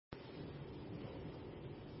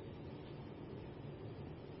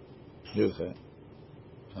Yuchet.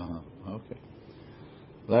 Okay.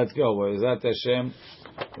 Let's go. Where's Hashem?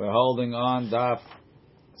 We're holding on Daf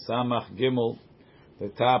Samach Gimel, the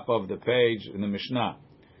top of the page in the Mishnah.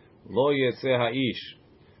 Lo Yetzeh Ha'ish.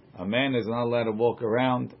 A man is not allowed to walk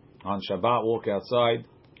around on Shabbat, walk outside.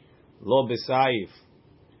 Lo B'Saif.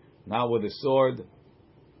 Not with a sword.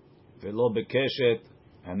 Velo B'Keshet.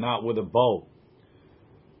 And not with a bow.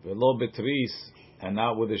 Velo B'Tris. And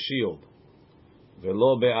not with a shield.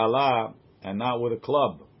 Velo Be'ala. And not with a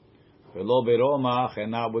club. Velo Be'Romach.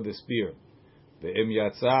 And not with a spear. Ve'im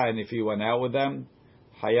Yatza. And if he went out with them,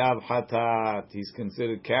 Hayav Hatat. He's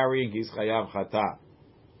considered carrying. He's Hayav Hatat.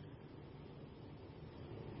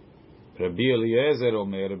 Rabbi Eliezer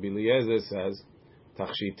Omer. Rabbi Eliezer says,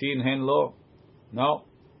 Tachshitin hen lo. No,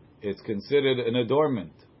 it's considered an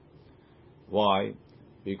adornment. Why?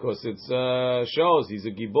 Because it shows he's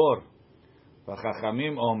a gibor.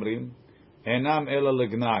 V'chachamim omrim enam ela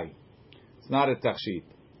legnai. It's not a tachshit.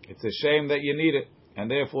 It's a shame that you need it, and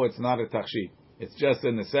therefore it's not a tachshit. It's just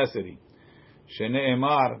a necessity.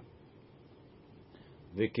 Shene'emar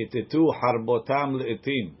v'kitetu harbotam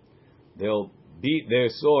le'etim. They'll beat their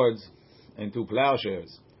swords into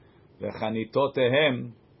plowshares.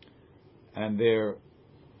 V'chanitotehem, and their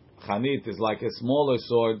chanit is like a smaller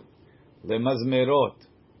sword. Lemazmerot,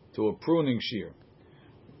 to a pruning shear.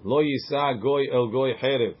 Lo yisa goy el goy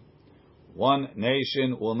cherev. One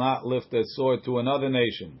nation will not lift a sword to another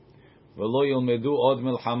nation. V'lo yilmedu od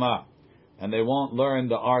milchama, and they won't learn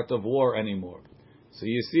the art of war anymore. So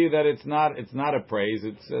you see that it's not a praise.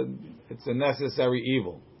 It's a necessary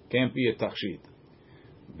evil. Can't be a tachshit.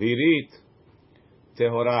 Birit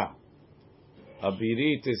tehora. A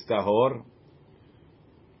birit is tahor.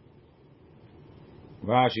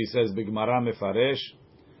 Rashi says, B'Gemara mefaresh,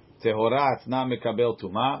 tehora it's not mekabel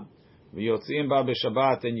tuma, v'yotzim ba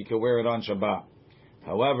b'Shabbat, and you can wear it on Shabbat.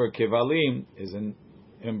 However, kevalim is a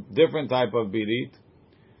different type of birit,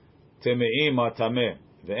 temeim atameh,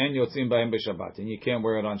 v'en yotzim ba'hem b'Shabbat, and you can't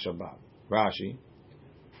wear it on Shabbat. Rashi.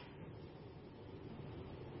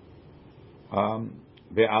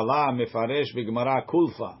 Ve'ala mefaresh b'Gemara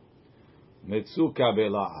kulfa, metzuka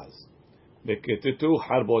bela'az. Beketetu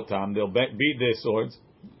harbotam, they'll beat their swords.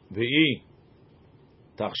 Ve'i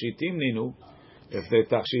tachshitim ninu, if they're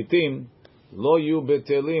tachshitim, lo yu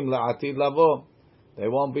betelim la'atid lavo, they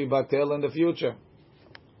won't be batel in the future.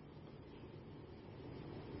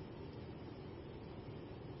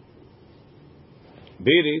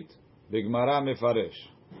 Birit, the Gemara mefaresh.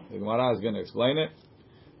 The Gemara is going to explain it.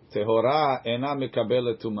 Tehora ena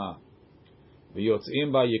mekabelet tuma.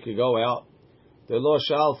 V'yotzim ba, you can go out. Because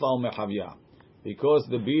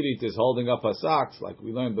the birit is holding up her socks, like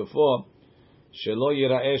we learned before, shelo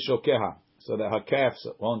yira'eh shokeha, so that her calves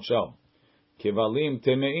won't show. Kivalim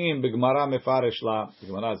temeim b'Gemara mefaresh la. The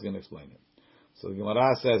Gemara is going to explain it. So the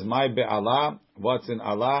Gemara says, "My be'ala, what's in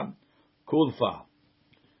Allah? Kulfa.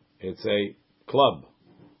 It's a club.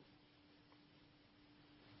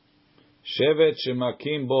 Shevet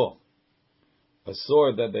shemakim bo, a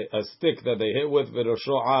sword a stick that they hit with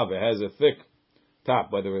v'rosho av. It has a thick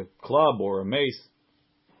top, whether a club or a mace.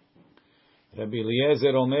 Rabbi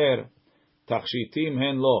Eliezer Omer, tachshitim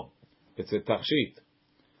hen lo. It's a tachshit.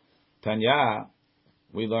 Tanya,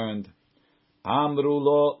 we learned, Amru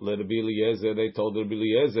lo le Rabbi Eliezer. They told Rabbi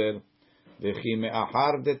Eliezer, v'chi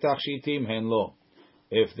me'achar de tachshitim hen lo.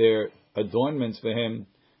 If they're adornments for him,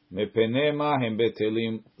 mepene ma hem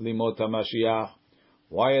betelim limot HaMashiach.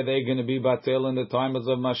 Why are they going to be batel in the times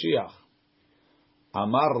of Mashiach?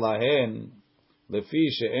 Amar lahen. The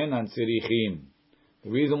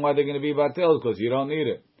reason why they're going to be batel is because you don't need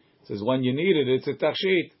it. It says when you need it, it's a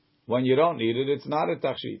tachshit. When you don't need it, it's not a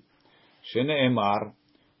tachshit. Shene'emar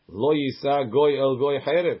lo yisa goy el goy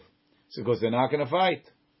cherev. It's because they're not going to fight.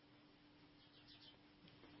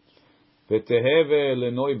 V'teheve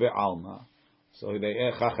lenoi be'alma. So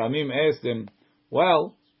the Chachamim asked him,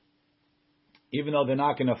 well, even though they're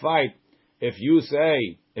not going to fight, if you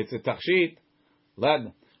say it's a tachshit,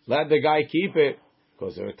 let the guy keep it,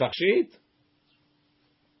 because they're a tachshit.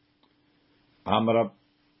 Amrab.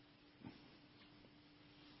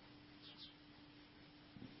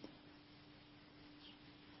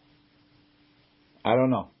 I don't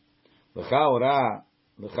know. L'chaora,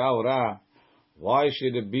 why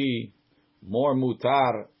should it be more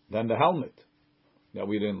mutar than the helmet that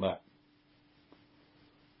we didn't let?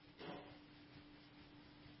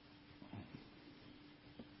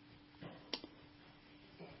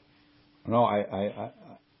 No,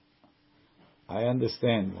 I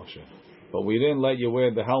understand, Moshe, but we didn't let you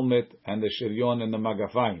wear the helmet and the shiryon and the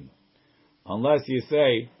magafayim, unless you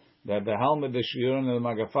say that the helmet, the shiryon, and the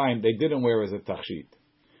magafayim they didn't wear as a tachshit.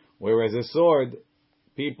 Whereas a sword,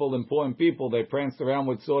 important people, they pranced around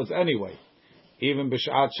with swords anyway, even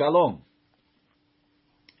b'shat shalom.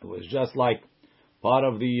 It was just like part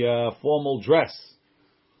of the formal dress,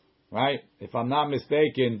 right? If I'm not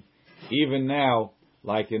mistaken, even now,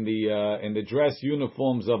 like in the dress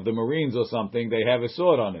uniforms of the Marines or something, they have a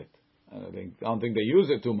sword on it. I don't think they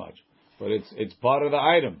use it too much, but it's part of the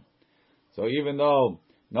item. So even though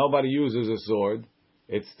nobody uses a sword,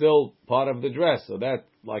 it's still part of the dress. So that's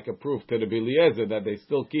like a proof to the Eliezer that they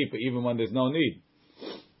still keep it even when there's no need.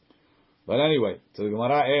 But anyway, so the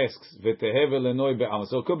Gemara asks, "V'tehevel lenoi be'alma."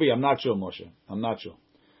 So it could be, I'm not sure, Moshe. I'm not sure.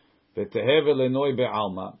 "V'tehevel lenoi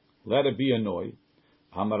be'alma." Let it be a noi.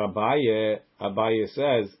 Amar Abaye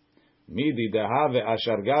says, "Midi dehave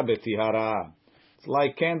asharga betihara." It's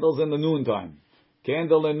like candles in the noontime.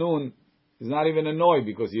 Candle in noon is not even a noi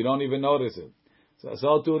because you don't even notice it.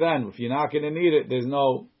 So too then, if you're not going to need it, there's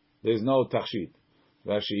no tachshit.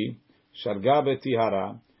 Rashi, sharga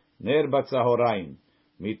betihara, ner batzahoraim.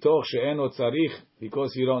 Mitoch she'eno tzarich,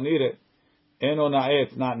 because you don't need it. Eno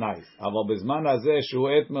na'et, not nice. Aval bezman hazeh shu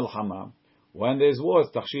et milchama. When there's wars,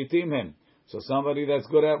 tachshitim him. So somebody that's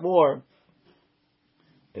good at war,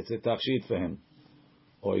 it's a tachshit for him.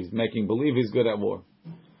 Or he's making believe he's good at war.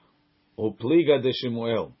 Upliga de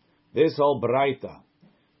Shemuel. This whole braita,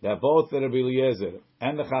 that both the Rabbi Eliezer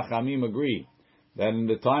and the Chachamim agree that in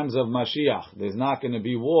the times of Mashiach there's not going to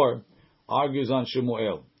be war, argues on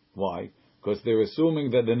Shemuel. Why? Because they're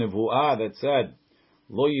assuming that the Nevu'ah that said,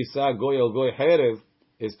 Lo Yisa Goy El Goy Herev,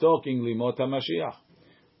 is talking Limot HaMashiach.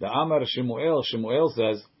 The Amar Shemuel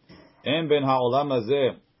says, En ben ha'olam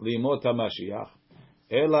hazeh Limot HaMashiach,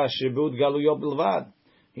 Ela Shibud Galuyot Bilvad.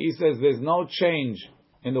 He says there's no change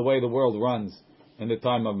in the way the world runs in the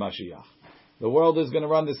time of Mashiach. The world is going to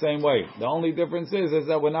run the same way. The only difference is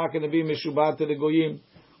that we're not going to be Mishubad to the Goyim.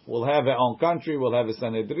 We'll have our own country, we'll have a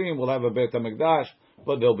Sanhedrin, we'll have a Beit HaMikdash,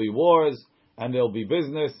 but there'll be wars, and there'll be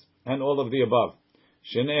business, and all of the above.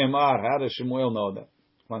 Shneimar, how does Shemuel know that?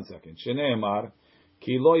 One second. Shneimar,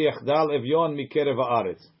 ki lo yechdal evyon mikerev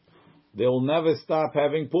haaretz. They will never stop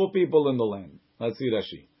having poor people in the land. Let's see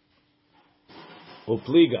Rashi.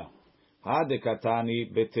 Upliga,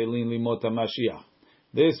 hadekatani betelin limot HaMashiach.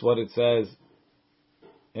 This what it says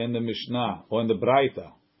in the Mishnah, or in the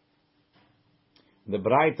Braita. The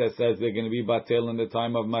Braita says they're going to be batel in the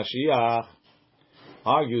time of Mashiach.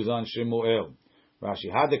 Argues on Shemuel. Rashi,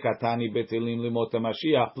 hadekatani betelim limot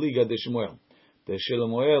HaMashiach, pliga de Shemuel. The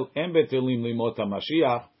Shemuel en betelim limot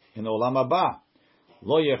HaMashiach in olam haba.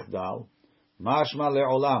 Lo yechdal, mashma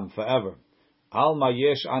le'olam, forever. Alma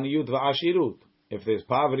yesh aniyut va'ashirut. If there's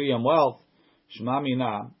poverty and wealth, shma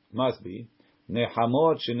mina, must be,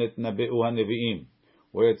 nechamot shenetnabeu hanevi'im.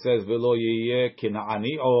 Where it says, velo yiyeh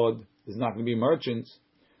kina'ani od, there's not going to be merchants.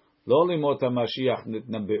 Lo limot HaMashiach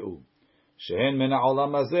netnabeu. Shehen min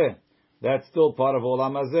ha'olam hazeh. That's still part of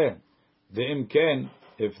olam hazeh. Ve'im ken,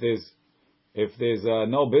 if there's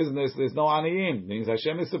no business, there's no aniyim. Means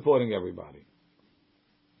Hashem is supporting everybody.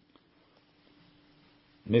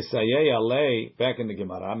 Misayeh alei, back in the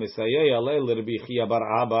Gemara, Misayeh alei l'Rabbi Chia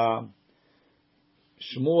bar Abba.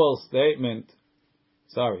 Shmuel's statement,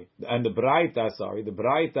 and the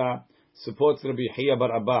Braita supports Rabbi Chia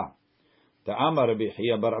bar Abba. The Amar Rabbi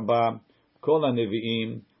Chia bar Abba, kol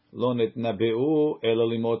hanevi'im lo netnabeu ela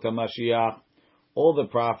limot HaMashiach. All the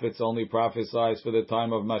prophets only prophesize for the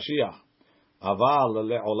time of Mashiach. Aval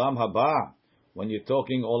le'olam haba. When you're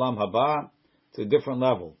talking olam haba, it's a different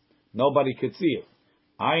level. Nobody could see it.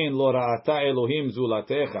 Ayin lo ra'ata Elohim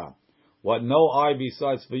zulatecha. What no eye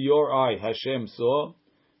besides for your eye Hashem saw,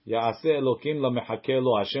 ya'aseh Elokim lamechakeh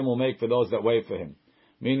lo. Hashem will make for those that wait for Him.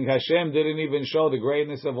 Meaning Hashem didn't even show the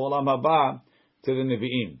greatness of olam haba to the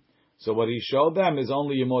Nevi'im. So what He showed them is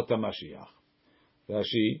only Yemot HaMashiach.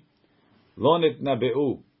 Rashi, lo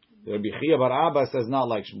nitnabeu. Rabbi Chia bar Abba says not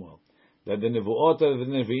like Shmuel, that the Nevu'ot of the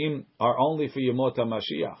Nevi'im are only for Yemot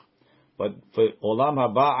HaMashiach. But for olam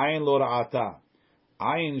haba, ayin lo ra'ata.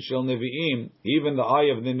 Ayin shel Nevi'im, even the eye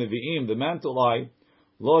of the Nevi'im, the mental eye,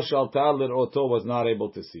 lo shalta l'roto, was not able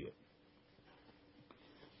to see it.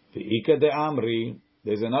 V'ika de Amri,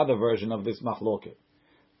 there's another version of this machloket.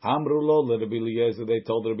 Amru lo l'Rabbi Eliezer, they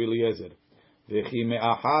told Rabbi Eliezer, v'chi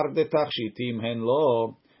me'achar de tachshitim hen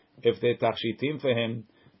lo, if they tachshitim for him,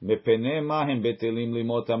 mepeneh mahem betelim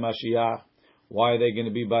limot HaMashiach, why are they going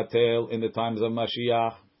to be batel in the times of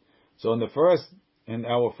Mashiach? So in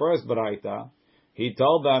our first Baraita, he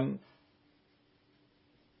told them,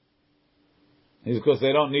 it's because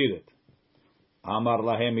they don't need it. Amar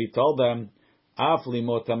lahem, he told them, af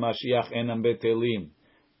limot HaMashiach enam betelim.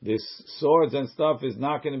 This swords and stuff is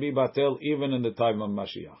not going to be batel even in the time of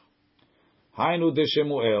Mashiach. Hainu de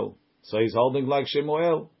Shemuel. So he's holding like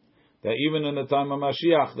Shemuel, that even in the time of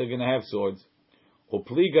Mashiach, they're going to have swords.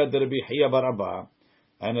 Upliga de Rabbi Hiya bar Abba,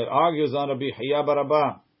 and it argues on Rabbi Hiya bar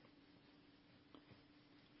Abba.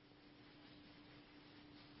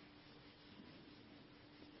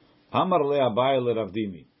 Amar le Abaye le Rav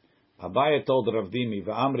Dimi. Abaye told Rav Dimi,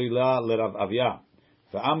 ve'amri la le Rav Avya.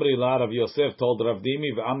 Ve'amri la Rav Yosef told Rav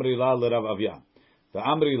Dimi, ve'amri la le Rav Avya.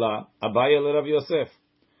 Ve'amri la Abaye le Rav Yosef.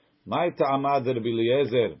 Mai ta'amad Rabbi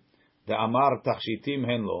Eliezer, the Amar tachshitim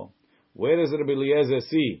henlo. Where does Rabbi Eliezer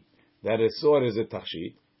see that a sword is a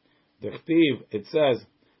tachshit? The Chtiv, it says,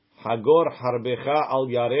 Hagor harbecha al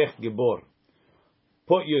yarech gibor.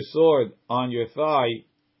 Put your sword on your thigh,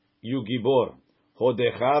 you gibor.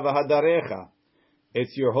 Hodecha v'hadarecha.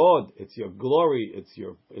 It's your hod, it's your glory,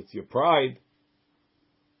 it's your pride.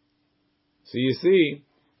 So you see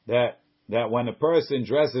that when a person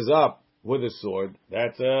dresses up with a sword,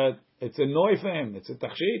 it's a noy for him, it's a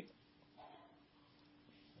tachshit.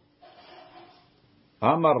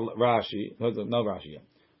 Amar Rashi, no Rashi.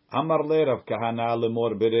 Amar le Rav Kahana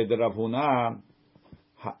lemor bered Rav Huna.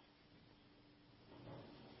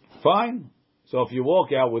 Fine. So if you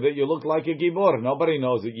walk out with it, you look like a gibor. Nobody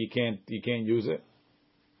knows that you can't use it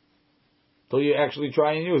till you actually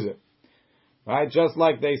try and use it, right? Just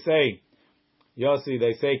like they say, Yossi,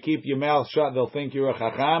 they say keep your mouth shut. They'll think you're a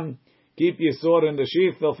chacham. Keep your sword in the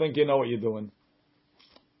sheath. They'll think you know what you're doing.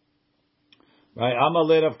 Right?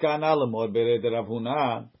 Amalei Rav Kahana lemor bered Rav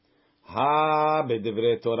Huna. Ha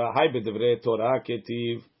bedevrei Torah. Hi bedevrei Torah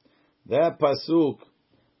ketiv. That pasuk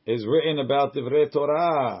is written about divrei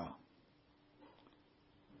Torah.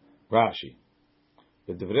 Rashi.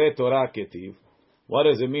 Bedevrei Torah ketiv. What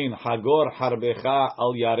does it mean? Hagor harbecha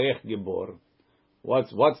al yarech gibor.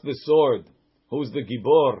 What's the sword? Who's the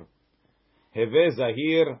gibor? Heve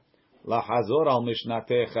zahir lahazor al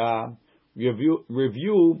mishnatecha.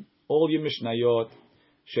 Review all your mishnayot.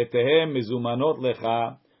 Shetehem mizumanot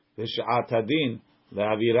lecha v'she'at hadin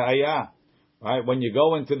le'avi ra'aya. Right? When you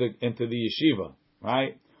go into the yeshiva,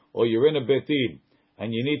 right? Or you're in a beit din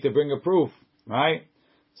and you need to bring a proof, right?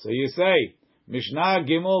 So you say Mishnah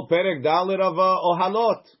Gimel Perek Dalet of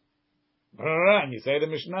Ohalot. And you say the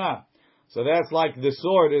Mishnah. So that's like the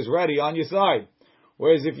sword is ready on your side.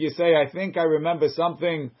 Whereas if you say, I think I remember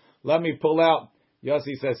something, let me pull out.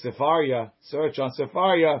 Yossi says Sefaria, search on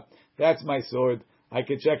Sefaria, that's my sword. I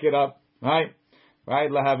can check it up. Right? Right?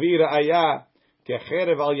 Lahavira ayah,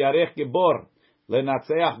 kecherev al yarech gibor,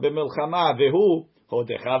 lenatzeach b'milchama, vehu,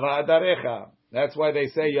 hodecha v'adarecha. That's why they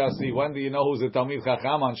say, Yossi, when do you know who's a Talmid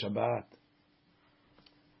Chacham on Shabbat?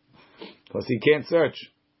 Because he can't search.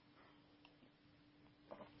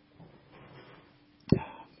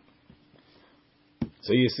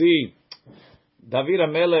 So you see, David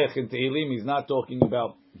HaMelech in Tehillim, he's not talking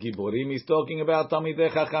about Giborim, he's talking about Talmidei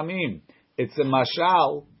Chachamim. It's a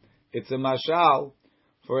mashal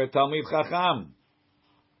for a Talmid Chacham.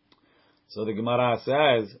 So the Gemara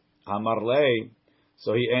says, Amar lei,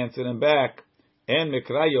 so he answered him back, En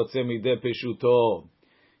mikra yotze midei peshuto.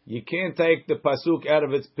 You can't take the pasuk out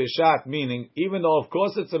of its peshat, meaning, even though of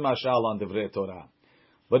course it's a mashal on Divrei Torah,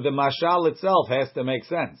 but the mashal itself has to make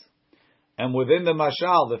sense. And within the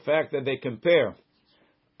mashal, the fact that they compare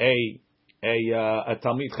a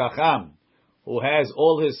Talmid Chacham who has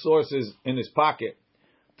all his sources in his pocket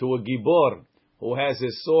to a Gibor who has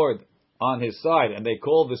his sword on his side, and they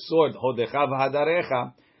call the sword Hodecha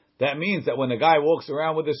v'hadarecha, that means that when a guy walks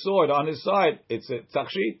around with a sword on his side, it's a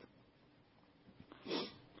tzachshit.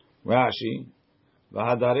 Rashi,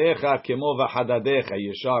 v'hadarecha kemo v'hadadecha,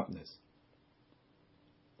 your sharpness.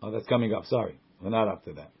 Oh, that's coming up. Sorry, we're not up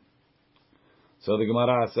to that. So the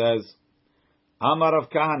Gemara says, Amar Rav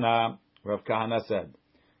Kahana, Rav Kahana said,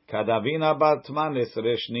 Kadavina bat manes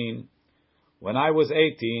reshnin, when I was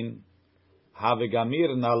 18,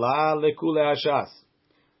 havegamir nala lekule hashas.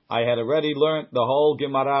 I had already learned the whole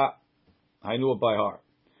Gemara. I knew it by heart.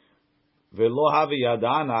 Velo havi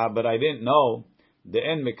yadana, but I didn't know the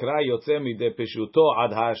en mikra yotze midei peshuto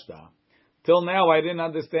ad hashta. Till now, I didn't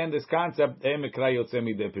understand this concept. En mikra yotze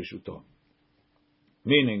midei peshuto.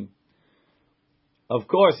 Meaning, of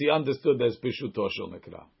course, he understood there's peshuto shel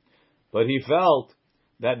mikra, but he felt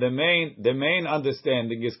that the main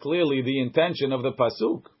understanding is clearly the intention of the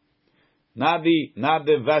pasuk, not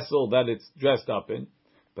the vessel that it's dressed up in.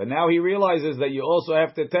 But now he realizes that you also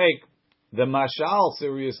have to take the mashal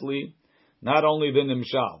seriously, not only the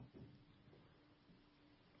nimshal.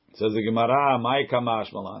 Says the Gemara, "Mai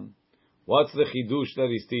kamash malan." What's the chidush that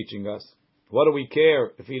he's teaching us? What do we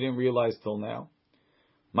care if he didn't realize till now?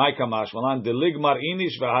 Mai kamash malan deligmar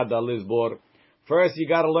inish v'hada lizbor. First, you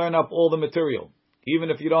got to learn up all the material. even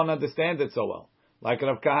if you don't understand it so well. Like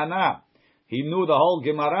Rav Kahana, he knew the whole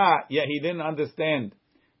Gemara, yet he didn't understand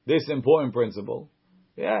this important principle.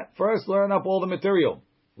 Yeah, first learn up all the material.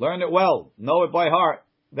 Learn it well. Know it by heart.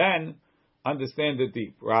 Then understand it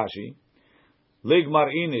deep. Rashi. Ligmar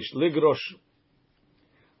inish, ligrosh.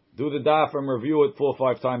 Do the daf and review it 4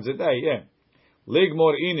 or 5 times a day. Yeah.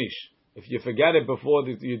 Ligmor inish. If you forget it before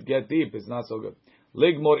you get deep, it's not so good.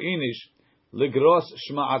 Ligmor inish, ligros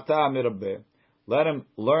shma'ata mirabbeh. Let him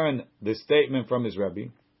learn the statement from his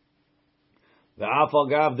Rebbe. The afal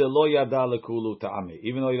gav de lo yada lekulu ta'ameh.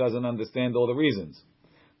 Even though he doesn't understand all the reasons.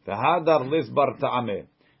 The hadar lisbar ta'ameh.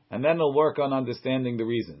 And then he'll work on understanding the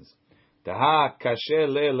reasons. The ha kashe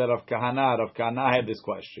le Rav Kahana. Rav Kahana had this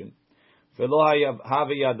question. Velo have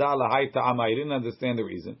yada lahai ta'ameh. He didn't understand the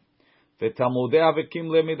reason. But he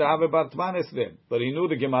knew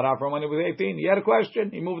the Gemara from when he was 18. He had a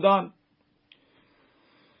question. He moved on.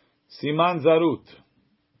 Siman Zarut.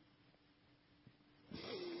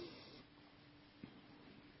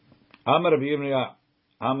 Amar Rabbi Yirmiyah,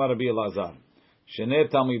 Amar Rabbi Elazar. Shene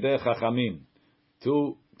Talmidei Chachamim.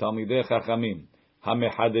 2 Talmidei Chachamim.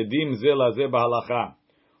 Hamehadedim ze lazeh b'halacha.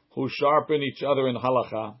 Who sharpen each other in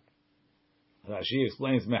halacha. Rashi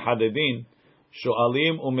explains Mehadedin.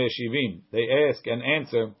 Sho'alim umeshivim. They ask and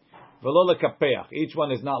answer. V'lo lekapeach. Each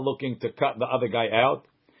one is not looking to cut the other guy out.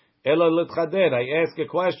 Ela litchader. I ask a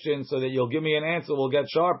question so that you'll give me an answer. We'll get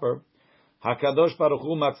sharper. Hakadosh Baruch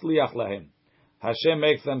Hu matzliach lahem. Hashem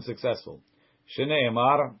makes them successful.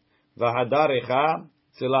 Shneimar v'hadarecha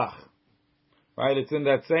tzilach. Right? It's in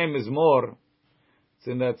that same Mizmor. It's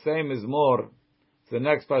in that same Mizmor. It's the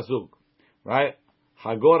next pasuk. Right?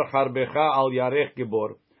 Hagor harbecha al yarech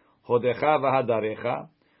gibor. Hodecha v'hadarecha,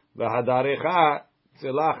 v'hadarecha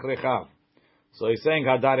tzilach rechav. So he's saying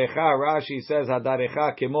hadarecha. Rashi says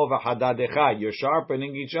hadarecha kemo v'hadadecha. You're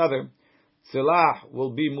sharpening each other. Tzilach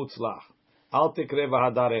will be mutzlach. Al tikre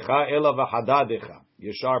v'hadarecha ela v'hadadecha.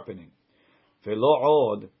 You're sharpening. V'lo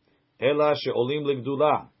od ela she'olim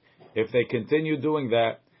ligdula. If they continue doing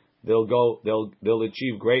that, they'll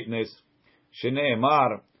achieve greatness.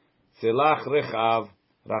 Shneimar tzilach rechav.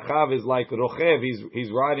 Rachav is like Rochev.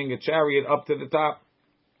 He's riding a chariot up to the top.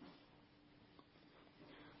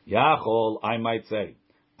 Yachol, I might say,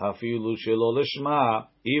 Hafilu shelo lishma,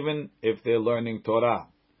 even if they're learning Torah,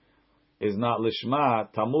 is not lishma.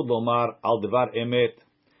 Tamud lomar al devar emet.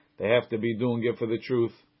 They have to be doing it for the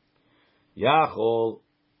truth. Yachol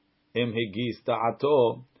im higis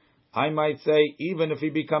ta'ato. I might say, even if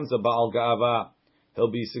he becomes a Baal Ga'ava,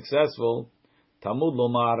 he'll be successful. Tamud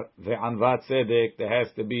lomar ve'anvat tzedek. There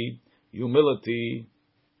has to be humility.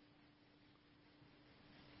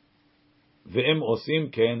 Ve'im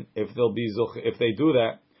osim ken. If they do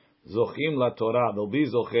that, zochim la Torah. They'll be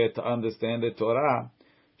zochet to understand the Torah.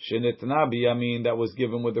 Shenetna biyamin, that was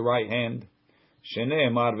given with the right hand.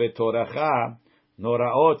 Shene'emar ve'toracha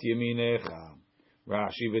noraot yeminecha.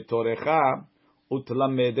 Rashi ve'torecha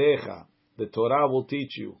utlamedecha. The Torah will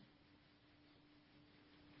teach you.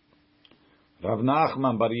 Rav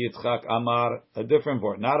Nachman Bar Yitzchak Amar, a different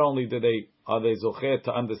word. Not only are they zochet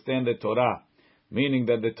to understand the Torah, meaning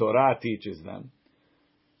that the Torah teaches them.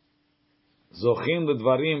 Zochim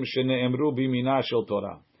ledvarim shene'emru bimina shel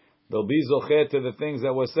Torah. They'll be zochet to the things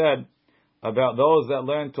that were said about those that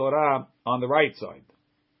learn Torah on the right side.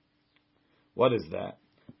 What is that?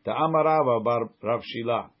 Ta'amar Rava bar Rav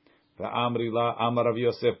Shila, Ta'amri la Amar Rav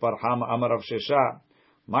Yosef bar Hama Amar Rav Shesha.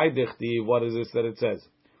 My dichti, what is this that it says?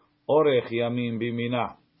 Orech yamin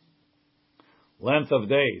bimina. Length of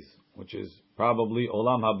days, which is probably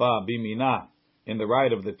olam haba bimina, in the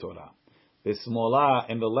right of the Torah. Bismola,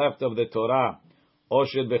 in the left of the Torah.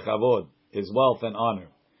 Oshed bechavod, is wealth and honor.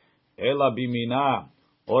 Ela bimina,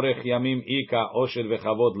 orech yamim ika, oshed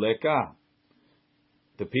bechavod leka.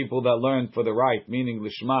 The people that learn for the right, meaning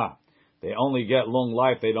lishma, they only get long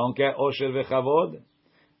life, they don't get oshed bechavod.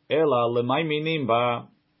 Ela lemay minim ba.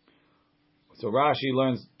 So Rashi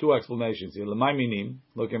learns 2 explanations here. Lemay minim,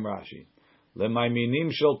 look in Rashi. Lemay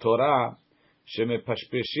minim shel Torah,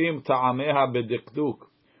 shemepashpeshim ta'ameha bedikduk,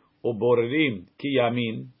 uborerim ki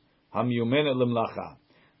yamin, hamyumenet lemlacha.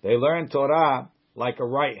 They learn Torah like a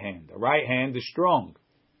right hand. A right hand is strong.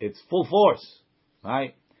 It's full force,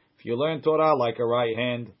 right? If you learn Torah like a right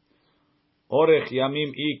hand, orech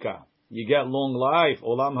yamim ika, you get long life,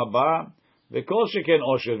 olam haba, v'kol sheken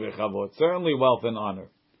osher v'chavot, certainly wealth and honor.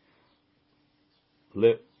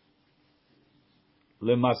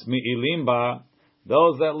 Lemasmi'ilim ba,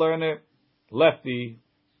 those that learn it, lefty,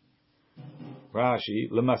 Rashi,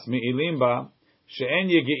 lemasmi'ilim ba, she'en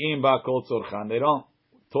yegi'im ba kol tzorchan, they don't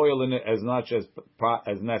toil in it as much as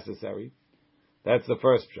necessary. That's the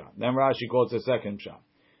first pshat. Then Rashi quotes the second pshat.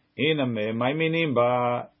 Iname maiminim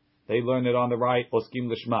ba. They learn it on the right. Oskim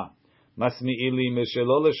lishma. Masmi'ilim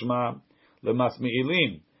mishelo lishma.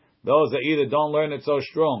 Lemasmi'ilim. Those that either don't learn it so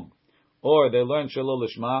strong, or they learn shelo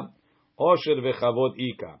lishma, or shir v'chavod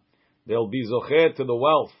ika. They'll be zocher to the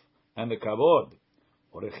wealth and the kavod.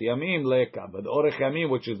 Orech yamim leka. But orech yamim,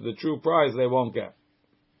 which is the true prize, they won't get.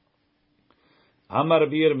 Amar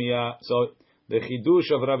Yirmiyah. So the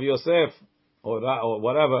chidush of Rav Yosef or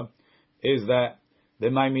whatever is that the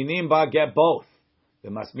Maiminim ba get both. The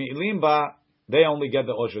Masmi'ilim ba, they only get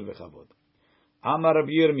the Osher v'Chavod. Amar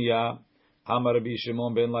Rabbi Yirmiyah, Amar Rabbi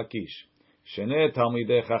Shimon ben Lakish, Shnei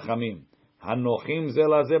Talmidei Chachamim, Hanochim ze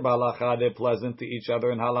laze b'halacha, they're pleasant to each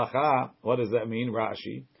other in halacha. What does that mean,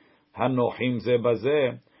 Rashi? Hanochim ze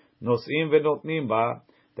bazeh, Nosim v'notnim ba,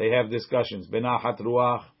 they have discussions. Benachat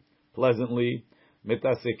ruach, pleasantly,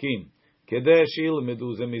 Mitasekim. Kedei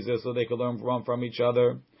shilmedu ze mizeh, so they can learn from each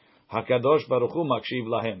other. Hakadosh Baruch Hu makshiv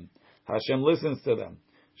lahem. Hashem listens to them.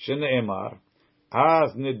 Shne'emar,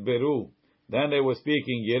 az nidberu. Then they were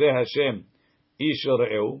speaking, Yireh Hashem, ish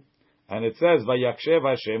re'eu. And it says, Vayakshev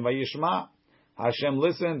Hashem, Vayishma. Hashem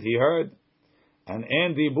listened, he heard. And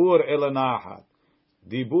en dibur el nahat.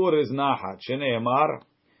 Dibur is nahat. Shne'emar,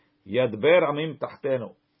 Yadber amim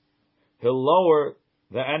tachtenu. He'll lower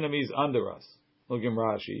the enemies under us. Look in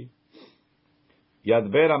Rashi.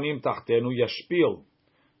 Yadber amim tachtenu yashpil.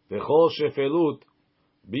 V'chol shefelut,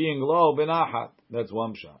 being low benachat. That's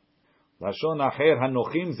one shot. Lashon acher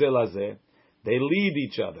hanochim ze lazeh. They lead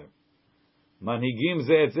each other. Manhigim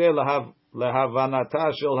ze et ze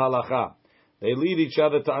lehavanata shel halacha. They lead each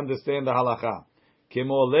other to understand the halacha.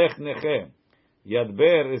 Kemo lech neche.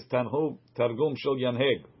 Yadber is targum shel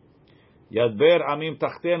yanheg. Yadber amim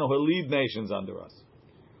tachtenu. He'll lead nations under us.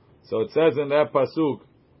 So it says in that pasuk,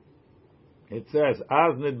 it says,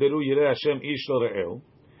 Az nidberu yireh Hashem ish lo re'eu.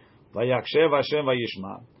 Vayakshev Hashem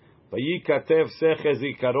vayishma. Vayikatev seche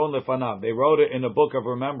zikaron lefanav. They wrote it in a book of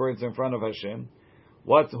remembrance in front of Hashem.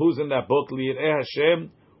 Who's in that book? Liyireh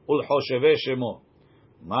Hashem ulchosheve shemo.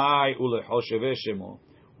 My ulchosheve shemo.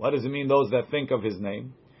 What does it mean? Those that think of His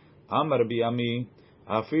name. Amar bi'ami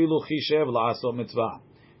afilu chishev la'asot mitzvah.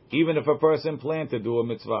 Even if a person planned to do a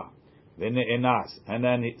mitzvah, v'ne'enas, and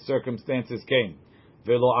then circumstances came,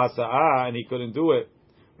 velo asa'a, and he couldn't do it.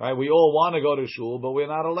 Right? We all want to go to shul, but we're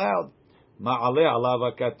not allowed. Ma'aleh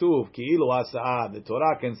alav katuv ki'ilu asa'a. The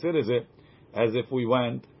Torah considers it as if we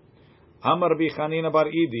went. Amar bi Chanina bar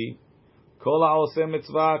Idi, kol ha'oseh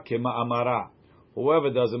mitzvah kema'amara. Whoever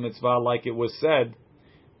does a mitzvah like it was said,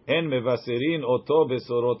 en mevasirin oto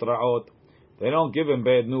besorot ra'ot. They don't give him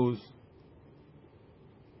bad news.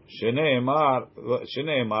 Shne'emar,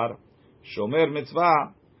 shomer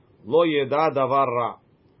mitzvah, lo yeda davar ra.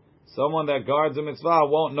 Someone that guards a mitzvah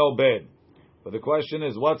won't know bad. But the question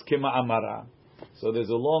is, what's kima amara? So there's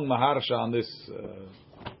a long maharsha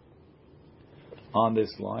on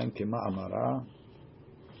this line, kima amara.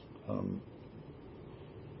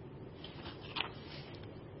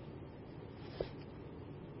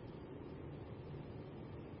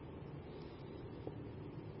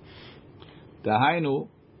 Dahainu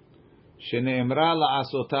shene'emra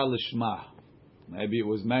la'asota lishma. Maybe it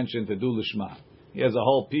was mentioned to do lishma. He has a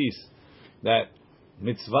whole piece that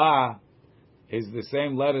mitzvah is the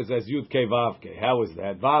same letters as Yud Kei Vav Kei. How is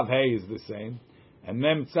that? Vav Hey is the same, and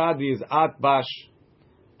Mem Tzadi is Atbash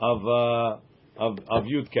of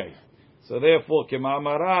Yud Kei. So therefore,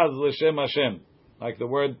 Kema'amara is l'Shem Hashem, like the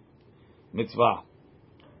word mitzvah.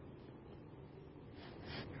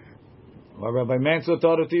 Well, Rabbi Mansur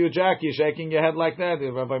taught it to you, Jack. You're shaking your head like that,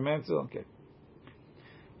 Rabbi Mansur. Okay.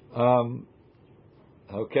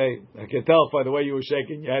 Okay, I can tell by the way you were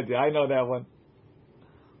shaking your head. I know that one.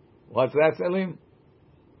 What's that, Salim?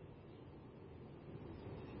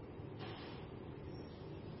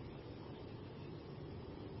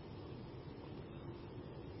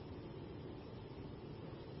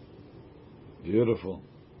 Beautiful.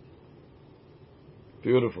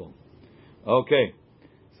 Beautiful. Okay.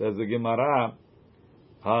 Says the Gemara,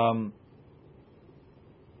 so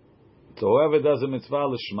whoever does a mitzvah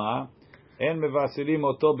l'shma, en mevasilim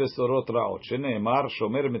oto besorot ra'ot. Shene'emar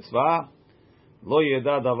shomer mitzvah lo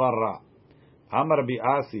yeda davar ra. Amar bi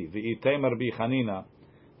Asi v'itemar bi Chanina.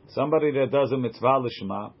 Somebody that does a mitzvah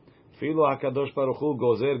l'shma, filu hakadosh baruch hu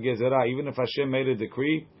gozer gezerah. Even if Hashem made a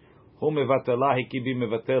decree, hu mevatela hikibi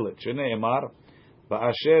mevatelet. Shene'emar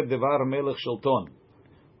ba'asher devar melech shelton.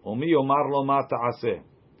 Umi yomar lo ma ta'aseh.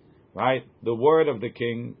 Right, the word of the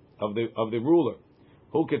king, of the ruler,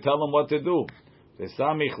 who could tell him what to do? Then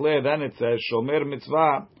it says, Shomer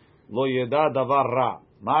mitzvah lo yeda davar ra.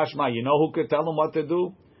 Mashma, you know who could tell him what to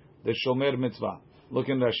do? the shomer mitzvah. Look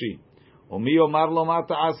in Rashi. Umi omar lo ma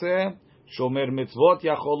ta'aseh, shomer mitzvot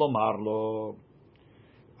yachol omar lo.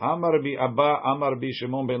 Amar bi Abba, Amar bi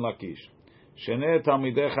Shimon ben Lakish. Shnei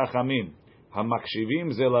talmidei chachamim,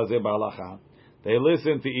 hamakshivim ze lazeh b'halacha. They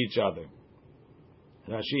listen to each other.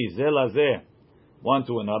 Rashi, ze lazeh, one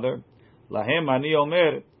to another. Lahem ani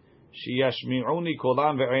omer, sheyashmi'uni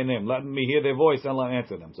kolam ve'einem. Let me hear their voice and I'll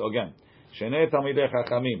answer them. So again, Shnei talmidei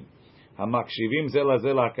chachamim, hamakshivim ze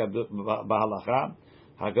lazeh b'halacha.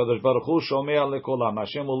 HaKadosh Baruch Hu shomea lekolam.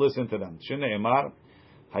 Hashem will listen to them. Shneimar,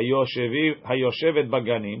 hayoshevet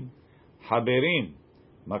baganim, haberim,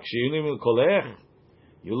 makshivim kolech.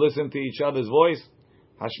 You listen to each other's voice.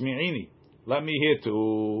 Hashmi'ini. Let me hear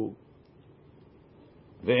too.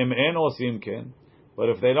 Ve'em en osim ken. But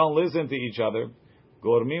if they don't listen to each other,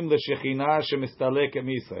 gormim l'shechinah shemistaleket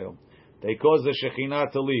miYisrael. They cause the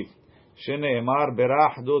Shekhinah to leave. Shneimar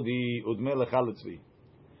berach dodi udme lecha letzvi.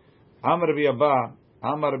 Amar bi Abba,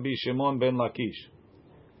 Amar bi Shimon ben Lakish.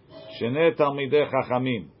 Shnei talmidei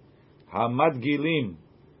chachamim, hamadgilim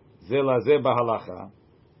ze lazeh b'halacha.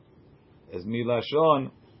 As milashon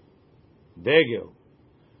degel.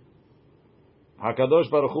 HaKadosh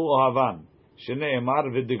Baruch Hu ohavan. Shneimar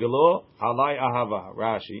v'diglo alai ahava.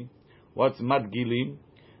 Rashi. What's madgilim?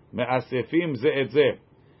 Me'asefim ze et ze.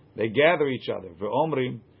 They gather each other.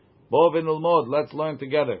 Ve'omrim, bo v'nulmod, let's learn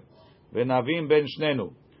together. Ve'navim ben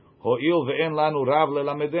shnenu. Ho'il ve'en lanu rav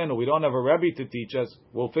lelamedenu. We don't have a Rebbe to teach us.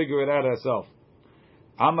 We'll figure it out ourselves.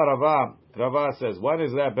 Amar Rava, Rava says, when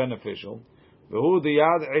is that beneficial? Ve'hu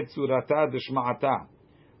diyad etzurata deshma'ata.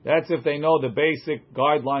 That's if they know the basic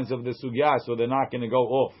guidelines of the sugya, so they're not going to go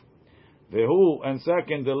off. Ve'hu, and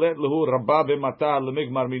second, delet lehu rabba b'mata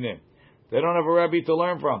lemigmar mineh. They don't have a Rebbe to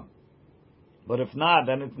learn from. But if not,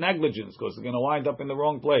 then it's negligence, because they're going to wind up in the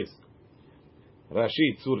wrong place.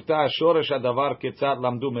 Rashi, tzurta shoresh hadavar ketzat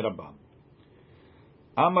lamdu mirabam.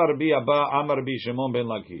 Amar bi Abba, Amar bi Shimon ben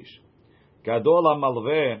Lakish. Gadol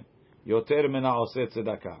hamalveh yoter min ha'oseh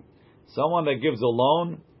tzedakah. Someone that gives a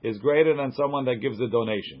loan is greater than someone that gives a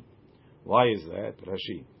donation. Why is that?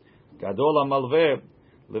 Rashi. Gadol hamalveh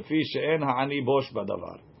lefi she'en ha'ani bosh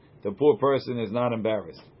badavar. The poor person is not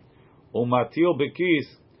embarrassed. Umatil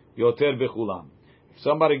bekis yoter bechulam. If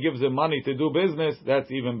somebody gives him money to do business,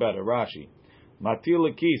 that's even better. Rashi. Matil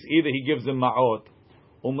lekis, either he gives him ma'ot,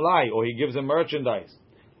 umlai, or he gives him merchandise.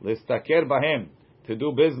 Listaker bahem, to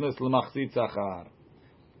do business l'machzit zachar.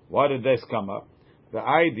 Why did this come up? The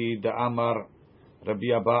ID, the Amar Rabbi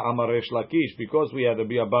Abba, Amar Resh Lakish, because we had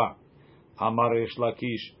Rabbi Abba, Amar Resh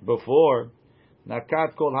Lakish before,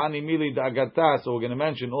 Nakat kol hani mili da'agata, so we're going to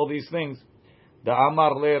mention all these things. The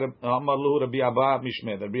Amar Luhu Rabbi Abba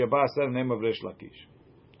Mishmed. Rabbi Abba said the name of Resh Lakish.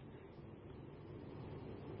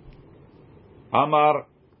 Amar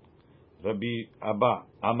Rabbi Abba,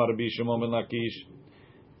 Amar Rabbi Shimon ben Lakish.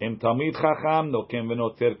 Im Tamid Chacham nokem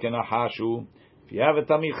v'noter kenachashu. If you have a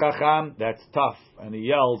Tamid Chacham, that's tough, and he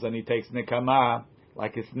yells and he takes nekama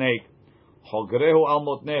like a snake. Hogrehu al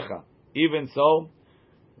motnecha. Even so,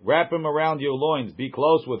 wrap him around your loins. Be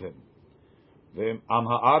close with him. Am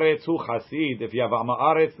haaretz hu chasid. If you have am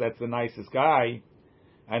haaretz, that's the nicest guy,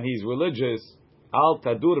 and he's religious. Al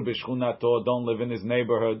tadur b'shchunato. Don't live in his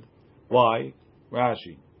neighborhood. Why?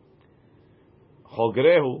 Rashi.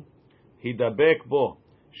 Chogrehu hidabek bo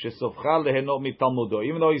shesofcha lehenot mitalmudo.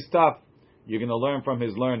 Even though he's tough, you're going to learn from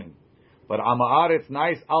his learning. But am haaretz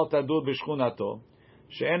nice. Al tadur b'shchunato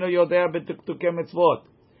she'eno yodea b'tuktukei mitzvot.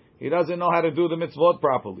 He doesn't know how to do the mitzvot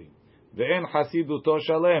properly. Ve'en chasiduto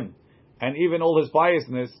shalem. And even all his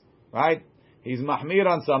piousness, right? He's mahmir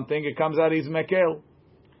on something, it comes out he's mekel.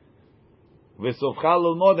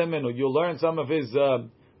 You'll learn some of his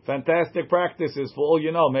fantastic practices. For all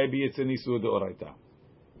you know, maybe it's an isur deoraita.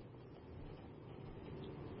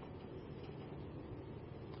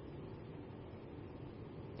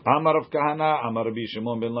 Amar of Kahana, Amar Rabbi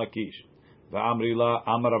Shimon ben Lakish, V'amrila,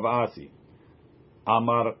 Amar of Asi,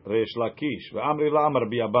 Amar Resh Lakish, V'amrila, Amar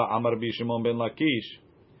Rabbi Abba, Amar Rabbi Shimon ben Lakish.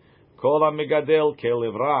 Kol ha-megadel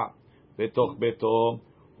kelev ra betoch beto.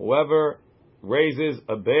 Whoever raises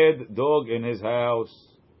a bad dog in his house.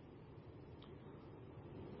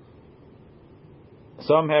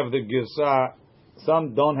 Some have the girsa,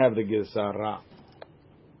 some don't have the girsa ra.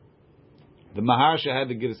 The Maharsha had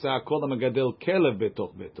the girsa kol ha-megadel kelev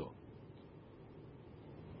betoch beto.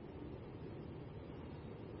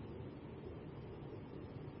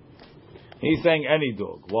 He's saying any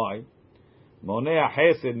dog. Why? Monea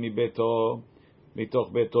chesed mi beto,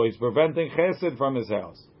 mitoch beto. He's preventing chesed from his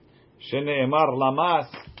house. Shene'emar lamas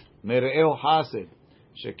mere'eu chesed.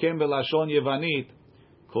 Shekem belashon yevanit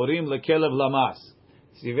korim lekelev lamas.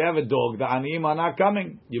 So if you have a dog, the aniyim are not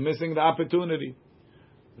coming. You're missing the opportunity.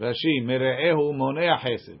 Rashi, mere'ehu monea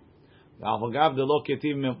chesed. V'alchagav de lo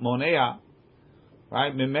ketiv monea.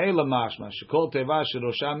 Right? Memela mashma. Shekol teva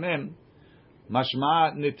sherosha mem.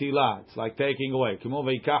 Mashma netila. It's like taking away. Kimo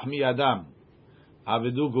veikach mi adam.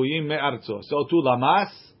 Avedu goyim me'arzo. So to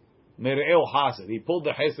lamas, mere'ehu chesed. He pulled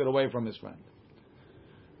the chesed away from his friend.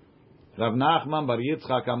 Rav Nachman bar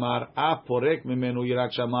Yitzchak amar, af porek mimenu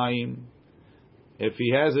yirat shamayim. If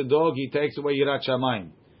he has a dog, he takes away yirat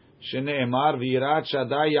shamayim. Shene'emar v'yirat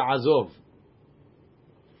shadai ya'azov.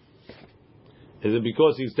 Is it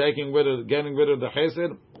because he's getting rid of the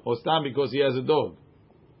chesed, or stam because he has a dog?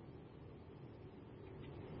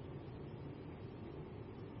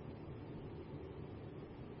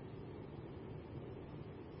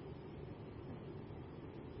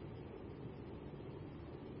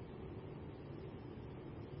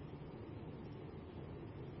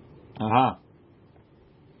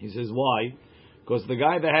 He says, why? Because the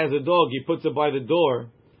guy that has a dog, he puts it by the door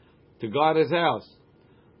to guard his house.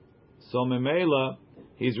 So Memela,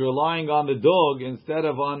 he's relying on the dog instead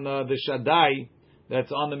of on the Shaddai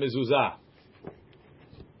that's on the mezuzah.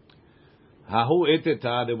 Hahu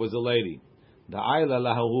iteta, there was a lady. The Ayla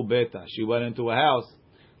lahahu beta. She went into a house,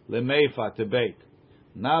 lemeifa, to bake.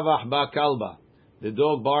 Navach ba kalba. The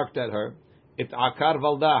dog barked at her. It akar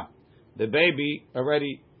valda. The baby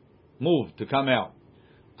already moved to come out.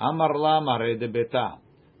 Amar la mare de beta.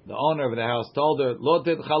 The owner of the house told her, Lo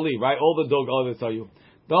ted chali, right? All the dog owners tell you,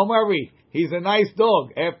 don't worry, he's a nice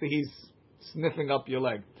dog after he's sniffing up your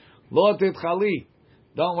leg. Lo ted chali,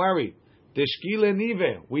 don't worry. Teshkile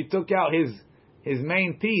nive, we took out his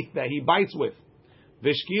main teeth that he bites with.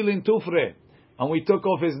 Veshkilin tufre, and we took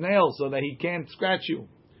off his nails so that he can't scratch you.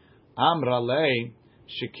 Amra le,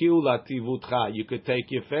 shekil lativutcha, you could take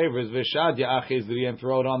your favors, veshadya achizri, and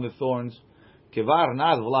throw it on the thorns. Kivar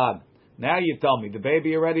nad Vlad. Now you tell me the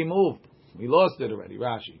baby already moved. We lost it already.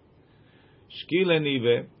 Rashi. Shkile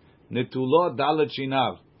nive netulot dalet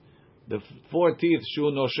shinav. The 4 teeth shu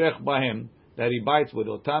noshech bahem that he bites with.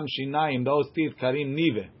 Otam shinayim, those teeth karim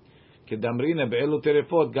nive. Kedamrina be'elu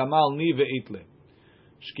terefot gamal nive itle.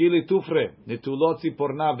 Shkili tufre netulot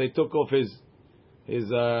zipornav. They took off his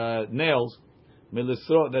nails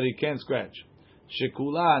milisrot that he can't scratch.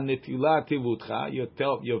 Shekula netila tivutcha.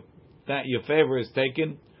 Your favor is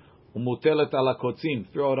taken. Umutelet ala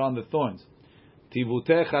kotzim, throw it on the thorns.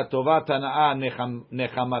 Tivutecha tovat hanaa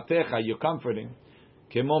nechamatecha, you're comforting.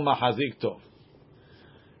 Kemo mahazik tov.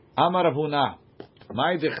 Amar Rav Huna,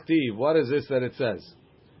 my dichtiv, what is this that it says?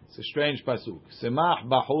 It's a strange pasuk. Semach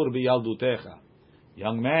bachur biyaldutecha.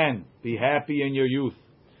 Young man, be happy in your youth.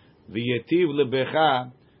 V'yetiv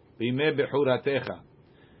lebecha b'imei bechuratecha.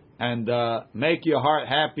 And make your heart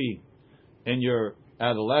happy in your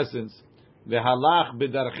adolescence. Vehalach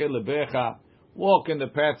b'darchei lebecha, walk in the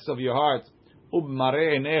paths of your heart.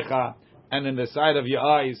 Ubmarei einecha, and in the sight of your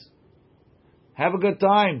eyes. Have a good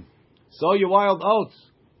time. Sow your wild oats.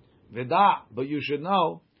 Veda, but you should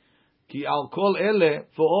know, ki al kol ele,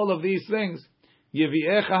 for all of these things,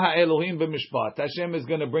 yeviecha ha'elohim b'mishpat. Hashem is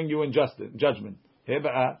going to bring you in judgment.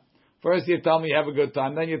 First you tell me have a good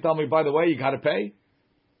time, then you tell me, by the way, you got to pay.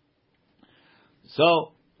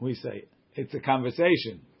 So we say it's a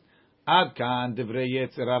conversation. Ad kan divrei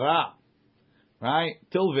yetzer hara, right?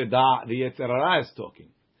 Till veda, the yetzer hara is talking.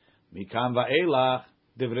 Mikan va'elach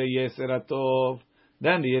divrei yetzer hatov.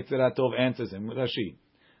 Then the yetzer hatov answers him. Rashi.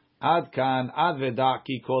 Ad kan ad veda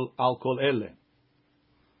ki kol al kol ele.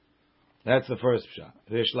 That's the first pshat.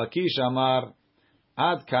 Resh Lakish amar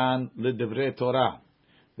ad kan l'divrei Torah.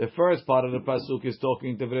 The first part of the pasuk is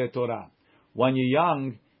talking divrei Torah. When you're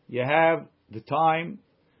young, you have the time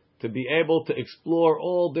to be able to explore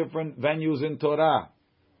all different venues in Torah.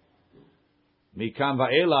 Mikan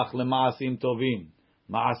va'elach lema'asim tovim.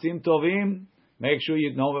 Ma'asim tovim, make sure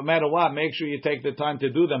you, no matter what, make sure you take the time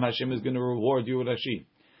to do them. Hashem is going to reward you with Rashi.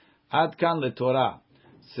 Ad kan leTorah.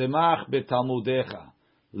 Semach betalmudecha.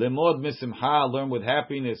 Lemod misimcha, learn with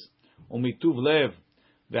happiness. Umituv lev.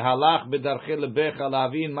 Vehalach bedarchei lebecha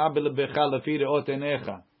lavin ma belebecha lefi reot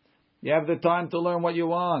einecha. You have the time to learn what you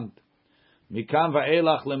want. Mikan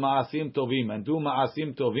va'elach lema'asim tovim, and do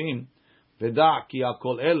ma'asim tovim. Veda ki al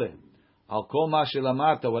kol ele, al kol ma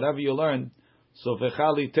shelamata, whatever you learn. So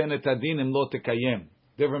v'chali tenet adinim lo tekayem.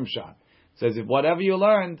 Different shot. Says if whatever you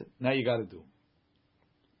learned, now you got to do.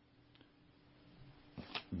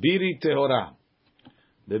 Birit tehora.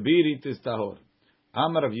 The birit is tahor.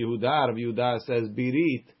 Amar of Yehuda says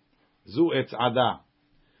birit zu etz ada.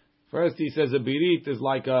 First he says a birit is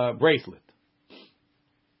like a bracelet.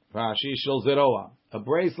 Rashi shel zeroa, a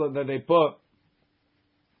bracelet that they put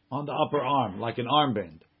on the upper arm, like an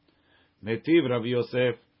armband. Metiv Rav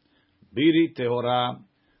Yosef, Biri Tehora,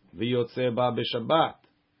 V'yotze ba b'Shabbat.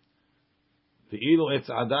 V'ilu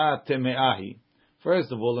etzada temeahi.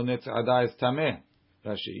 First of all, an etzada is tameh.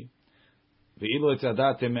 Rashi. V'ilu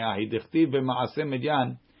etzada temeahi. Dichtiv b'maaseh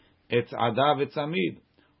medyan etzada v'tzamid.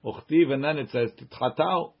 Uchtiv, and then it says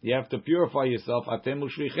titchatau. You have to purify yourself. Atem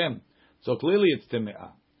u'shvichem. So clearly it's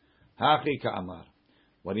temeah. Hachi ka'amar.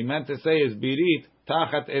 What he meant to say is birit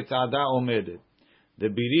tachat etzada omedet. The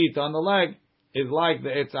birit on the leg is like the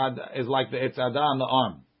etzada on the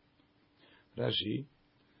arm. Rashi.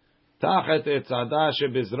 Tachat etzada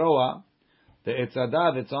shebizroa. The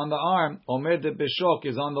etzada that's on the arm, omedet b'shok,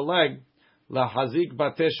 is on the leg. Lahazik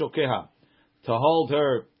bate shokeha. To hold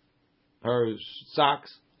her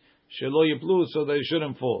socks. Shelo yiplu, so they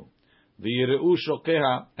shouldn't fall. V'yireu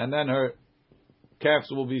shokeha, and then her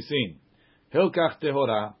calves will be seen. Hilkach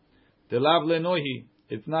tehora. Delav lenohi.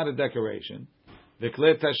 It's not a decoration.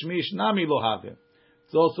 V'kle tashmish nami lohave.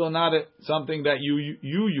 It's also not something that you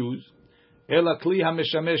use. Ela kli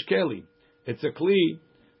hamishamesh keli. It's a kli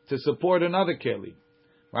to support another keli,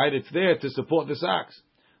 right? It's there to support the socks.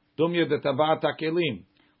 Dumya de tabata kelim,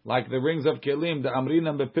 like the rings of kelim, the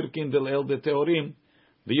amrinam bepirkin del el de teorim,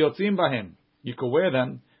 v'yotzim bahem. You can wear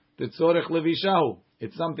them. Tzorech levishahu.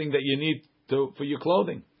 It's something that you need for your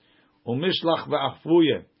clothing. Umishlach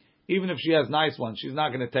va'achvuye. Even if she has nice ones, she's not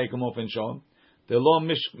going to take them off and show them. The lo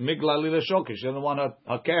migla lila shokish. She doesn't want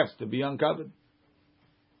her calves to be uncovered.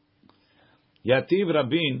 Yativ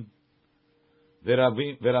Rabin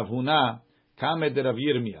v'Rav Huna kame de Rav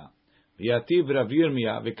Yirmiyah. V'yativ Rav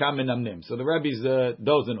Yirmiyah v'kame namnim. So the Rebbe's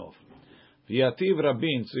dozing off. V'yativ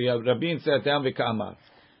Rabin. So Rabin sat down v'kamar.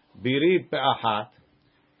 Birit be'ahat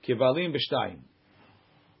kivalim b'shtayim.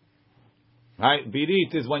 Right?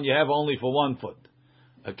 Birit is when you have only for 1 foot.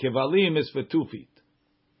 A kivalim is for 2 feet.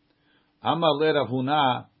 Amar le Rav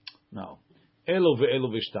Huna, no. Elu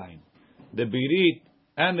ve'elu v'shtayim. The birit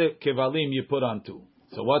and the kivalim you put on 2.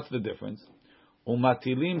 So what's the difference?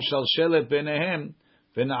 Umatilim shalshelet benehem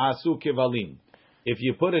v'na'asu kivalim. If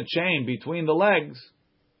you put a chain between the legs,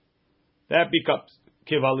 that becomes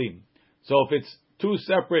kivalim. So if it's 2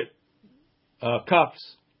 separate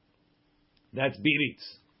cuffs, that's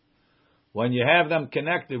birits. When you have them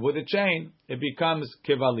connected with a chain, it becomes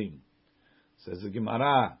kivalim. Says the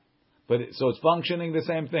Gemara. So it's functioning the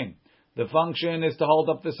same thing. The function is to hold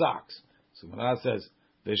up the socks. So Gemara says,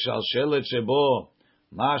 "V'shalshelet shebo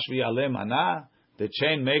mashvi alem ana." The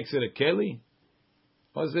chain makes it a keli.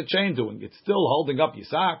 What's the chain doing? It's still holding up your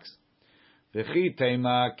socks. V'chi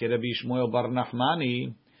tema kerebi Shmuel bar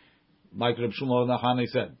Nachmani, like Reb Shmuel bar Nachmani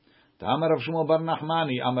said. Ta'amar Reb Shmuel bar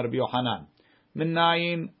Nachmani, Amar Rabbi Yochanan.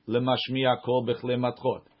 Minayin lemashmiya kol b'chle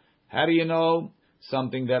matchot. How do you know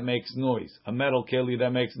something that makes noise? A metal keli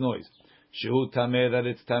that makes noise. Shehu tameh, that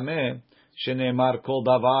it's tameh. Shene'emar kol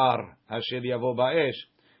davar asher yavo ba'esh.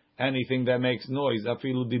 Anything that makes noise.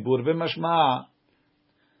 Afilu dibur v'mashma.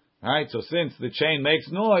 Right. So since the chain makes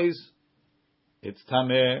noise, it's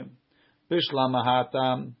tameh. Bishla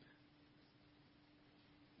mahatam.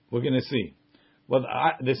 We're going to see. Well,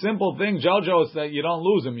 the simple thing, Jojo, is that you don't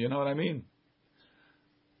lose them. You know what I mean?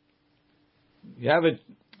 You have it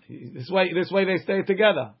this way they stay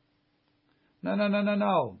together.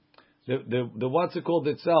 No. The what's it called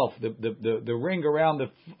itself? The ring around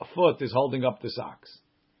the foot is holding up the socks,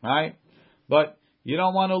 right? But you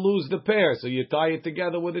don't want to lose the pair, so you tie it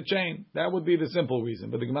together with a chain. That would be the simple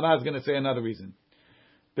reason. But the Gemara is going to say another reason.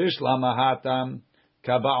 Bishla mahatam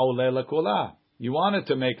kaba'u leila kola. You want it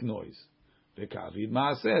to make noise. V'kavid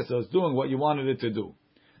maaseh, so it's doing what you wanted it to do.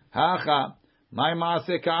 Hacha my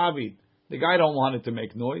maaseh ka'avid. The guy don't want it to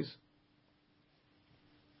make noise.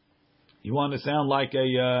 You want to sound like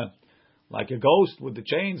a ghost with the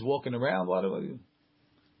chains walking around. What are you?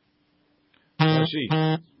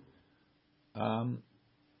 Rashi.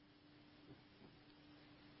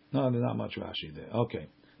 No, there's not much Rashi there. Okay,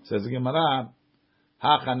 says the Gemara.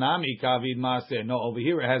 Hachanami kavid maaseh. No, over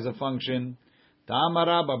here it has a function.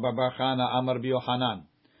 Ta'amara babachana amar b'Yochanan.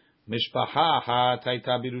 Mishpacha ha taita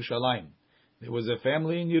b'Yerushalayim. There was a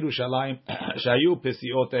family in Yerushalayim. Shayu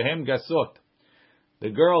pisiotehem gasot. The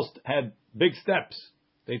girls had big steps.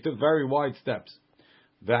 They took very wide steps.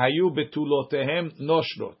 V'hayu betulotehem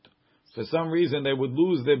noshrot. For some reason, they would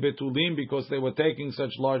lose their betulim because they were taking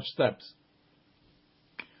such large steps.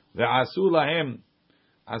 V'asu lahem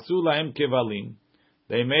kivalim.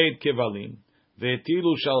 They made kivalim.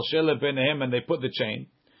 V'etilu shalshele benehem, and they put the chain.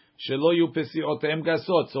 Shelo yu pisiotehem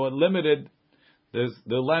gasot. So it limited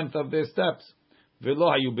the length of their steps.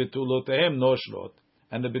 V'lo hayu betulotehem noshrot.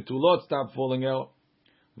 And the betulot stopped falling out.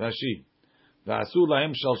 Rashi. V'asu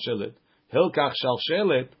lahem shalshelet. Hilkach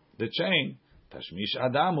shalshelet, the chain, tashmish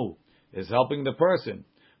adamu, is helping the person.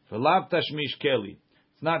 V'lav tashmish keli.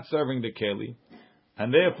 It's not serving the keli.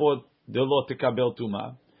 And therefore, delo tekabel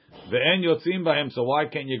tuma. Ve'en yotzim bahem, so why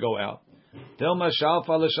can't you go out? Tilma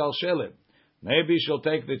shalfa l'shalshelet. Maybe she'll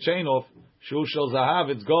take the chain off. Shu shel zahav,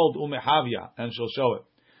 it's gold, umehavya, and she'll show it.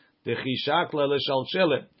 Techishak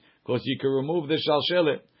l'shalshelet, because you can remove the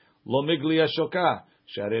shalshelet. Lo migli ashokah,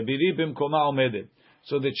 sharebiri bimkoma omedet.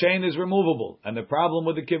 So the chain is removable, and the problem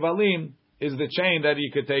with the kivalim is the chain that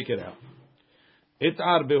you could take it out.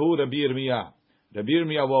 Itar behu Rabbi Yirmiyah. Rabbi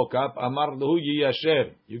Yirmiyah woke up. Amar lehu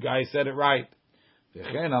yiyasher. You guys said it right.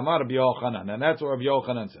 V'chen amar Rabbi Yochanan, and that's what Rabbi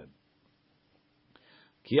Yochanan said.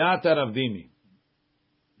 Kiata Rav Dimi.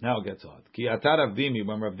 Now it gets hard. Kiata Rav Dimi.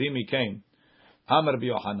 When Rav Dimi came, Amar Rabbi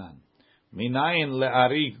Yochanan. Minayin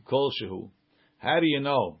le'arig kol shehu. How do you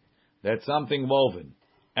know that something woven,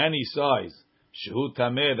 any size, shehu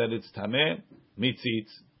tameh, that it's tameh, mitzitz,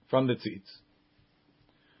 from the tzitz.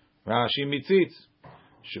 Rashi mitzitz.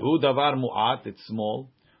 Shehu davar mu'at, it's small.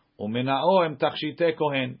 Umena'o em tachshite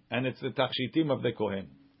kohen, and it's the tachshitim of the kohen.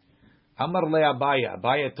 Amar le'abaya.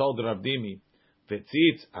 Abaya told Rav Dimi,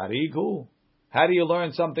 v'tzitz arigu. How do you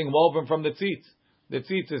learn something woven from the tzitz? The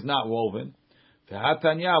tzitz is not woven.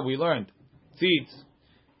 V'hatanya, we learned, tzitz,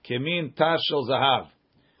 kemin tashel zahav.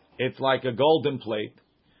 It's like a golden plate.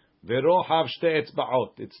 Verohav shte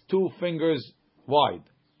etzba'ot. It's 2 fingers wide.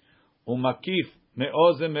 Umakif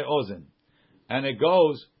me'ozen me'ozen. And it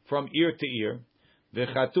goes from ear to ear.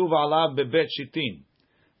 V'chatuv alav bebet shitin.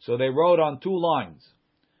 So they wrote on 2 lines.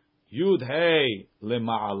 Yud hey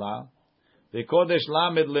lema'ala. V'kodesh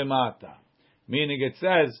lamed lemata. Meaning it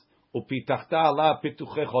says, upitachta alav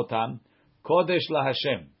pituchechotam. Kodesh la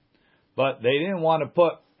Hashem. But they didn't want to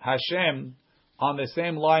put Hashem on the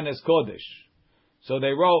same line as Kodesh. So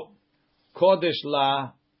they wrote Kodesh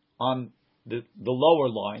La on the lower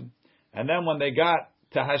line. And then when they got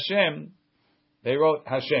to Hashem, they wrote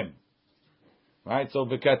Hashem. Right? So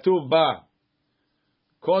V'katuv Ba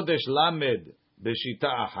Kodesh Lamed B'shita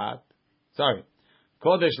Ahat. Sorry.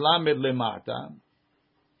 Kodesh Lamed Lemata.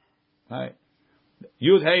 Right?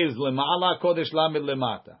 Yud Hey is Lemala, Kodesh Lamed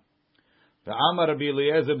Lemata. V'amar Rabbi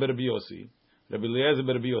Eliezer Rabbi Yossi. Rabbi Eliezer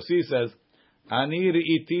Rabbi Yossi says, Ani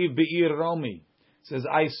ri'iti be'ir Romi. Says,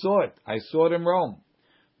 I saw it in Rome.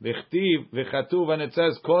 V'chtiv, v'chatuv, and it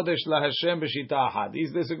says, Kodesh la Hashem b'shita ahad. He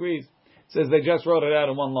disagrees. Says they just wrote it out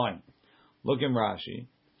in one line. Look in Rashi.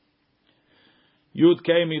 Yud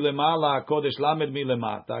kei milemala, Kodesh lamed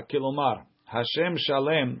milemata, kilomar, Hashem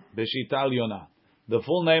shalem b'shita alyona. The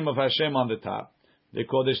full name of Hashem on the top. The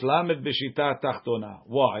Kodesh lamed b'shita tachtona.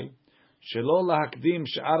 Why? Shelo lahakdim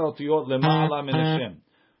she'ar otiyot lema'ala min Hashem.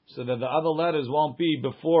 So that the other letters won't be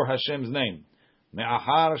before Hashem's name.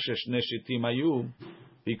 Me'achar sheshne shitim ayu,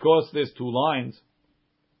 because there's 2 lines.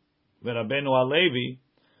 Ve'Rabbeinu Halevi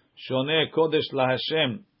shoneh kodesh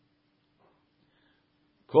laHashem,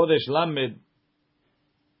 kodesh lamed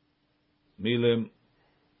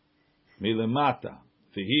milemata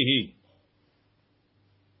v'hihi.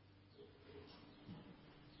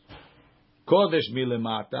 Kodesh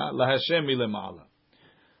milemata laHashem milemala.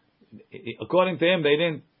 According to him, they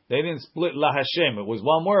didn't split La Hashem. It was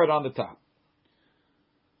one word on the top.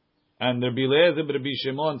 And Rabbi Eliezer Rabbi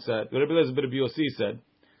Shimon said, Rabbi Eliezer Rabbi Yossi said,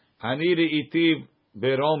 Haniri itiv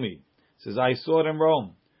beromi. Says, I saw it in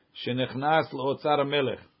Rome. Shenichnas l'otzar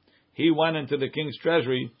melech. He went into the king's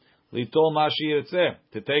treasury, litol mashi yitzeh,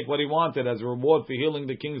 to take what he wanted as a reward for healing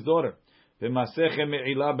the king's daughter. V'masechem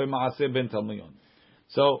me'ilah b'maaseh ben talmiyon.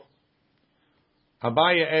 So,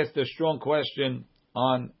 Abaya asked a strong question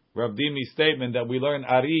on Rav Dimi's statement that we learn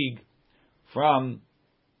arig from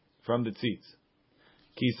the tzitz.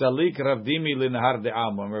 Kisalik Rav Dimi li Nehar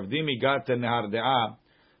De'ah. When Rav Dimi got to Nehar De'ah,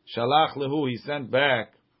 shalach lehu, he sent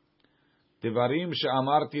back, Devarim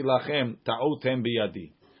she'amarti lachem ta'utem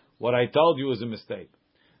biyadi. What I told you is a mistake.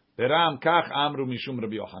 Beram kach amru mishum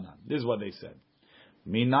Rabbi Yochanan. This is what they said.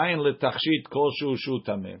 Minayin letachshit kol shu shu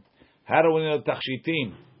tameh. How do we know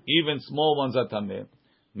tachshitim, even small ones are tameh?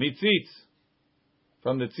 Mitzitz,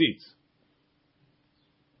 from the tzitz.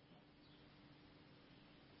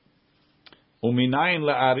 Uminayin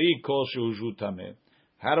le'ari kol shu tameh.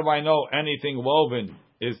 How do I know anything woven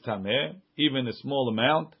is tameh, even a small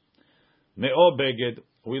amount? Me'o beged,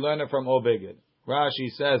 we learn it from o beged. Rashi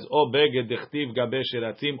says, o beged dichtiv gabe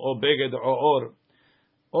shiratzim, o beged or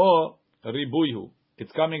o ribuyhu.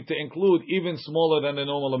 It's coming to include even smaller than the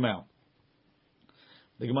normal amount.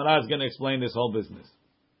 The Gemara is going to explain this whole business.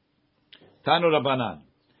 Tanu Rabbanan,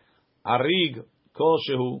 arig kol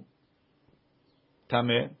shehu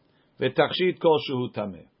tameh, v'tachshit kol shehu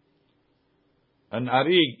tameh. An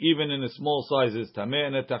arig, even in a small size, is tameh,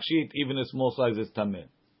 and a tachshit, even a small size, is tameh.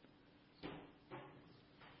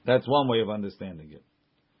 That's one way of understanding it.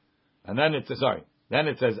 And then it says,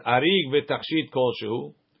 arig v'tachshit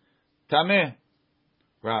kolshu, tameh.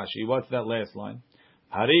 Rashi, what's that last line?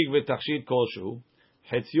 Arig v'tachshit kolshu,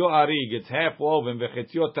 chetzio arig, it's half woven,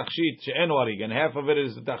 v'chetzio tachshit she'eno arig, and half of it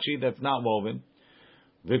is the tachshit that's not woven.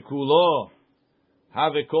 V'kulo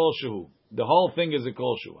have kolshu, the whole thing is a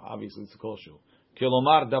kolshu. Obviously, it's a kolshu.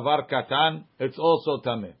 Kilomar davar katan, it's also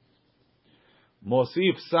tameh.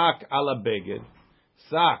 Mosif sak ala beged,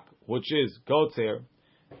 sak, which is goat's hair,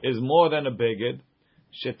 is more than a beged.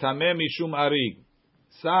 Shetameh mishum arig,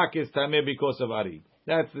 sak is tameh because of arig.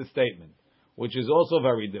 That's the statement, which is also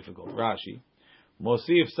very difficult. Rashi,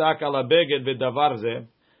 Mosif sak ala beged v'davar ze,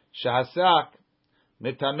 shasak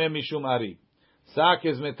metameh mishum arig. Sak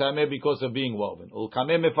is metameh because of being woven.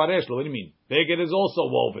 Ulkameh mefaresh lo. What do you mean? Beged is also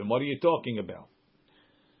woven. What are you talking about?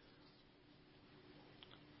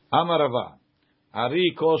 Amarava,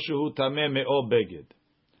 Ari koshu tameh me'o beged.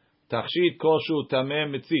 Tachshit koshu tameh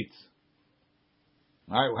mitzitz.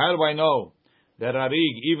 How do I know that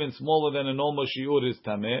arig, even smaller than a normal shiur, is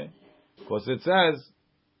tameh? Because it says,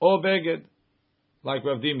 o beged, like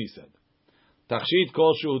Rav Dimi said. Tachshit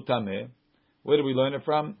koshu tameh. Where do we learn it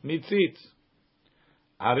from? Mitzitz.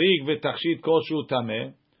 Arig v'tachshit koshu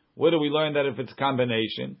tameh. Where do we learn that if it's a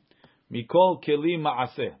combination? Mikol keli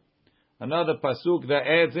ma'aseh. Another pasuk that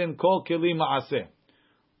adds in kol keli ma'aseh,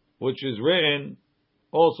 which is written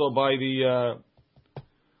also by the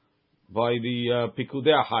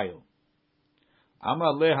Pikudei Hayil.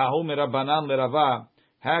 Amar le hahu merabanan lerava.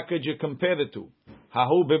 How could you compare the two?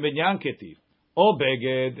 Hahu b'minyan ketiv. O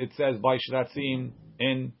beged, it says by shratzim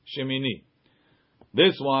in Shemini.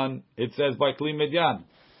 This one, it says by kli medyan.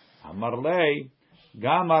 Amar le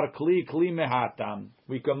gamar kli mehatam.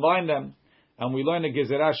 We combine them, and we learn a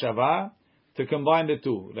gezerah shava to combine the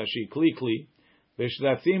two. Rashi kli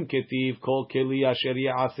v'shratzim ketiv kol keli asher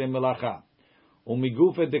ya'aseh melacha.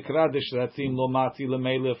 Umigufe dekra deshratzim lo matzi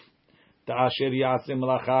lemelef ta'asher ya'aseh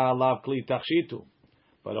melacha alav kli tachshitu.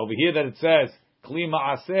 But over here that it says kli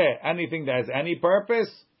ma'aseh, anything that has any purpose,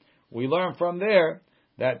 we learn from there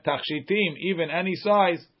that tachshitim, even any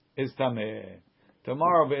size, is tameh.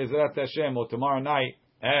 Tomorrow be'ezrat Hashem, or tomorrow night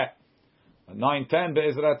at 9:10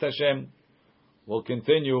 be'ezrat Hashem, we'll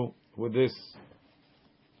continue with this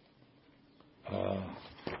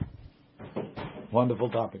wonderful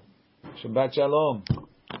topic. Shabbat Shalom.